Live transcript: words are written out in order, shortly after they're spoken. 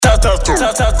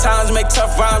Tough times make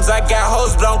tough rhymes. I got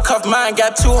hoes, but don't cuff mine.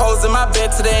 Got 2 hoes in my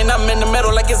bed today, and I'm in the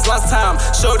middle like it's lunchtime.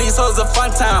 Show these hoes a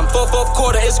fun time. Fourth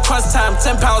quarter, it's crunch time.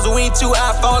 10 pounds of weed, 2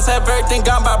 iPhones, have everything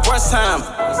gone by brunch time.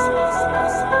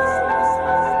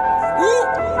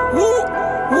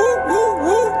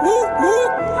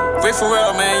 Rick for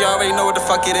real, man. Y'all already know what the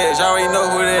fuck it is. Y'all already know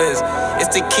who it is.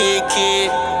 It's the kid.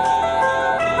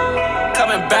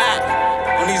 Coming back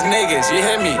on these niggas, you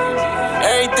hear me?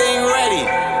 Everything ready.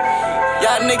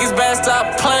 Y'all niggas better stop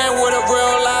playing with a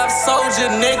real live soldier,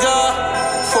 nigga.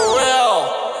 For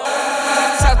real.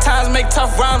 Tough times make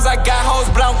tough rhymes. I got hoes,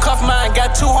 but I don't cuff mine.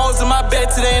 Got 2 hoes in my bed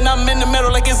today, and I'm in the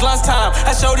middle like it's lunchtime.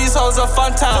 I show these hoes a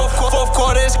fun time. Fourth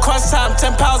quarter, it's crunch time.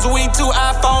 10 pounds of weed, 2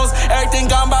 iPhones, everything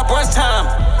gone by brunch time.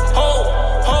 Hold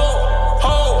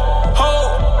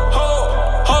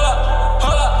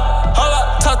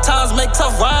up. Tough times make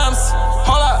tough rhymes.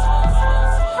 Hold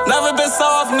up. Never been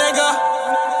soft, nigga.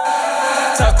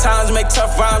 Tough times make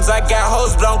tough rhymes. I got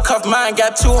hoes, but don't cuff mine.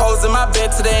 Got 2 hoes in my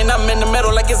bed today, and I'm in the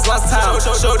middle like it's lunchtime.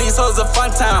 Show these hoes a fun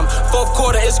time. Fourth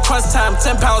quarter, it's crunch time.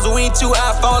 10 pounds of weed, 2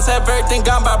 iPhones, have everything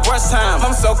gone by brunch time.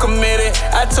 I'm so committed.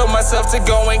 I told myself to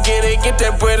go and get it. Get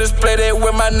that bread and split it.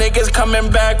 With my niggas coming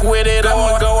back with it.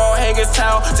 I'ma go on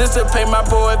Hagerstown just to pay my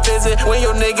boy a visit. When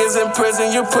your niggas in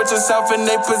prison, you put yourself in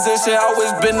their position.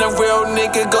 Always been a real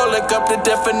nigga. Go look up the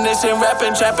definition.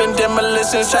 Rapping, trapping,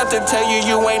 demolition. Tried to tell you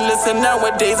you ain't listen.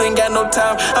 Nowadays ain't got no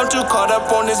time. I'm too caught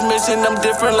up on this mission. I'm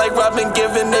different like Robin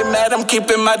Giving. They mad, I'm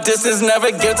keeping my distance.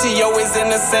 Never guilty, always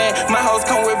innocent. My hoes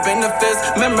come with benefits.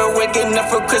 Remember waking up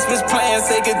for Christmas playing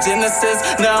Sega Genesis.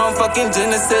 Now I'm fucking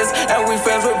Genesis, and we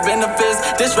friends with benefits.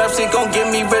 This rap shit gon'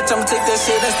 get me rich. I'ma take that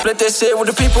shit and split that shit with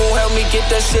the people who help me get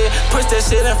that shit. Push that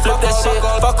shit and flip that shit.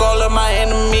 Fuck all of my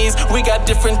enemies. We got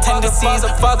different tendencies.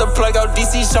 Father plug out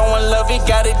DC showing love. He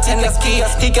got it tennis key.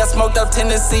 He got smoked out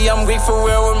Tennessee. I'm weak for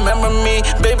real. Remember me.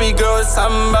 Baby girl, it's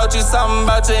something about you, something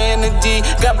about your energy.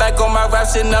 Got back on my rap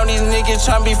shit, now these niggas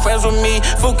tryna be friends with me.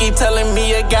 Fookie telling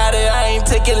me I got it, I ain't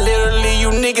take it literally. You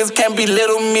niggas can't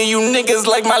belittle me, you niggas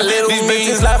like my little these me.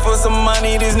 These bitches lie for some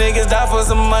money, these niggas die for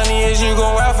some money. Is you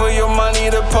gon' ride for your money?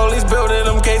 The police building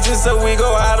them cages, so we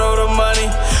go hide all the money.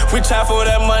 We try for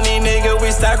that money, nigga,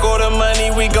 we stack all the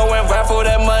money. We go and ride for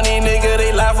that money, nigga,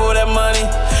 they lie for that money.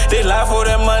 They lie for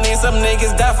that money, some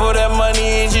niggas die for that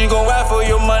money. Is you gon' ride for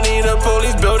your money? The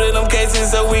police building them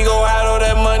cases, so we gon' hide all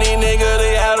that money, nigga.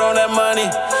 They hide on that money,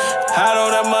 hide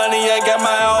on that money. I got my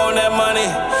eye on that money,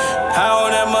 hide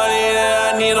on that money.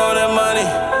 I need all that money.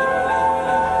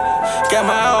 Got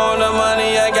my eye on that money.